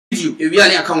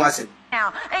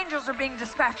Now, angels are being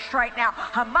dispatched right now.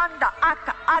 Hamanda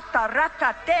aka ata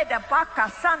raka teda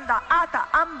baka sanda ata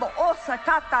ambo osa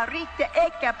kata rike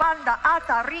eke banda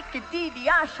ata rike didi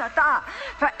ashata.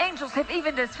 For angels have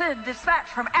even been dispatched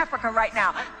from Africa right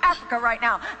now. Africa right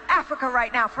now. Africa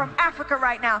right now. From Africa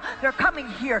right now. They're coming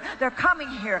here. They're coming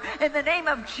here. In the name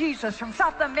of Jesus. From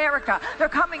South America. They're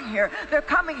coming here. They're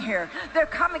coming here. They're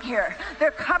coming here.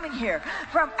 They're coming here.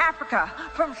 From Africa.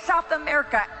 From South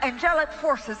America. Angelic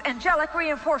forces. Angelic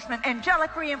reinforcement,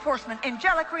 angelic reinforcement,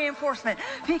 angelic reinforcement.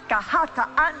 Fika hata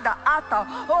anda ata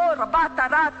ora bata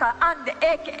rata anda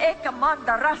eke eke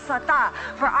manda rasata.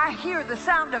 For I hear the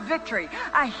sound of victory.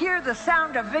 I hear the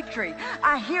sound of victory.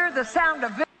 I hear the sound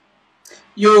of victory.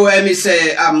 Yo, me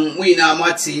say we na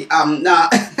mati na.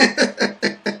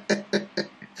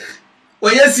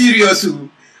 When you serious,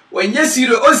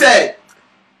 oh say.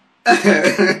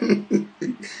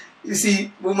 You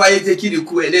see, we might take you to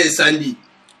Kuene Sunday.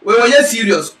 We were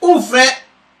serious. Upe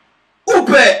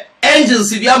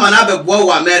angels if you are an boy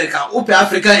America, Upe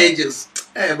African angels.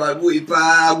 Eh, but we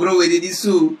grow with it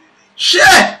so.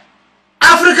 Share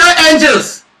African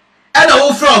angels. And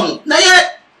all from now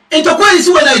yet into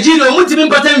Kwesi Nigeria, Muntimin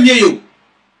Patem View.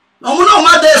 No more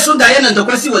mother soon Diana and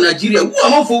Kwesi Nigeria. Who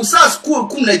among for school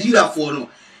cum Nigeria for no.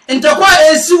 Into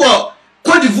Kwesi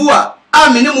Cote d'Ivoire.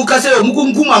 I mean, Mukase or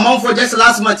Mukum among for just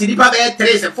last month. He probably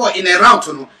 3 or 4 in a route.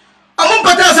 No. Among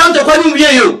Pata Santo Quadim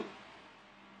View.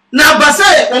 Now,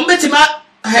 Basse, on Betima,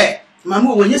 hey,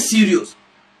 Mamu, when you're serious.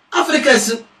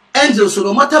 Africa's angels, so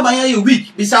no matter by a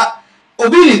week, beside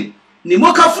Obinin,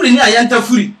 Nimoka free, Ayanta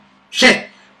free. She,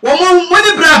 one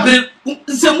money brabble,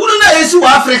 Samuna is to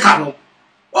Africa.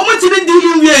 One month to be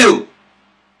dealing with you.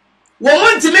 1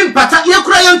 month to make Pata, you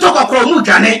cry and talk about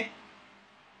Mujane.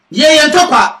 Yea, and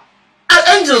talk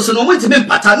angels, no one to make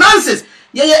Pata nonsense.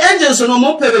 Yea, angels, no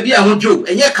more baby, I won't do,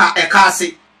 and ye can't a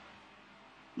cassie.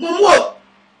 No more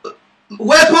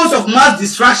weapons of mass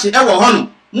destruction, ever honor.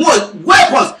 More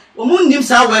weapons. Omun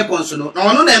names our weapons, no,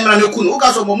 no, no, Kuno,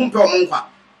 Gaso Momunpa Monka.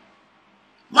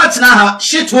 Matna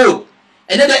shit hole.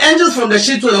 And then the angels from the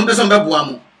shit hole on Besson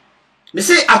Babuamo. Me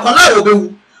say, Aquala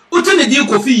Obehu, Utin the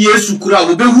Duke of years Sukura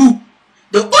Obehu.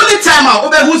 The only time I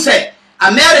Obehu say,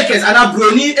 Americans and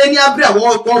Abroni, any Abra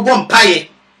war bomb pie.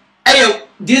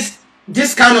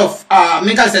 This kind of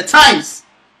makers at times.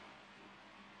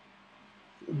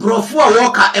 Brofua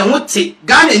Walker and what take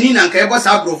Ghana Nina and Cabos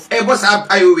Abrof, Ebos Ab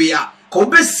Iowea,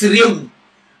 Kobe Siriu.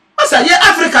 What's a year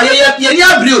Africa, ye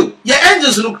Abril, ye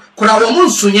angels look, Kurawamun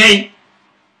Sunye.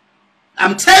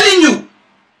 I'm telling you,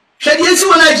 Shed Yesu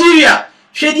Nigeria,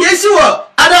 Shed Yesu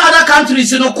other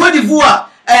countries, you know, Cote d'Ivoire,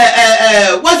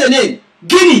 what's the name?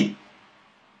 Guinea.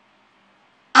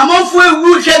 Among Fu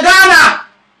Ghana.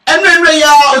 And when we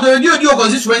are the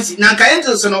constituency, Nanka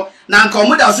angels, no, Nanka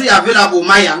Muda, so available,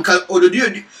 my uncle, or the Dio,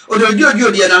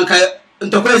 Nanka,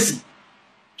 and Tokwesi.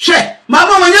 She,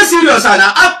 Mamma, when you're serious,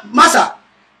 Anna, Massa,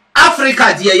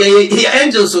 Africa, dear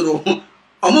angels, no,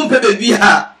 Omun Pepe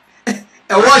Via,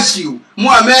 I wash you,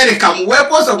 more American,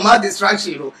 weapons of mass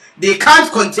destruction, they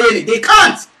can't contain it, they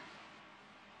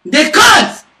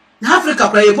can't. Africa,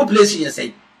 play a population, you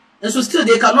say. And so still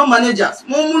they cannot manage us.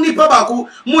 Millions,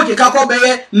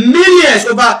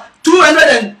 over 200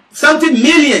 and something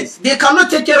millions. They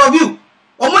cannot take care of you.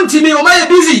 Omuntimi, Omaye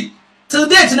busy. Till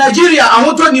date, Nigeria, I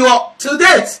want to know. Till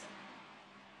date.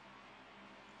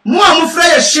 More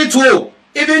afraid shit hole.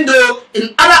 Even though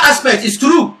in other aspects it's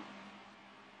true.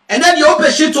 And then you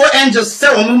open shit hole and just say,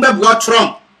 what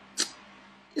Trump.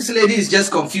 This lady is just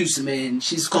confused, man.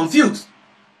 She's confused.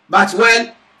 But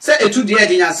well, say a 2 day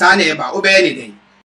in your son, obey anything.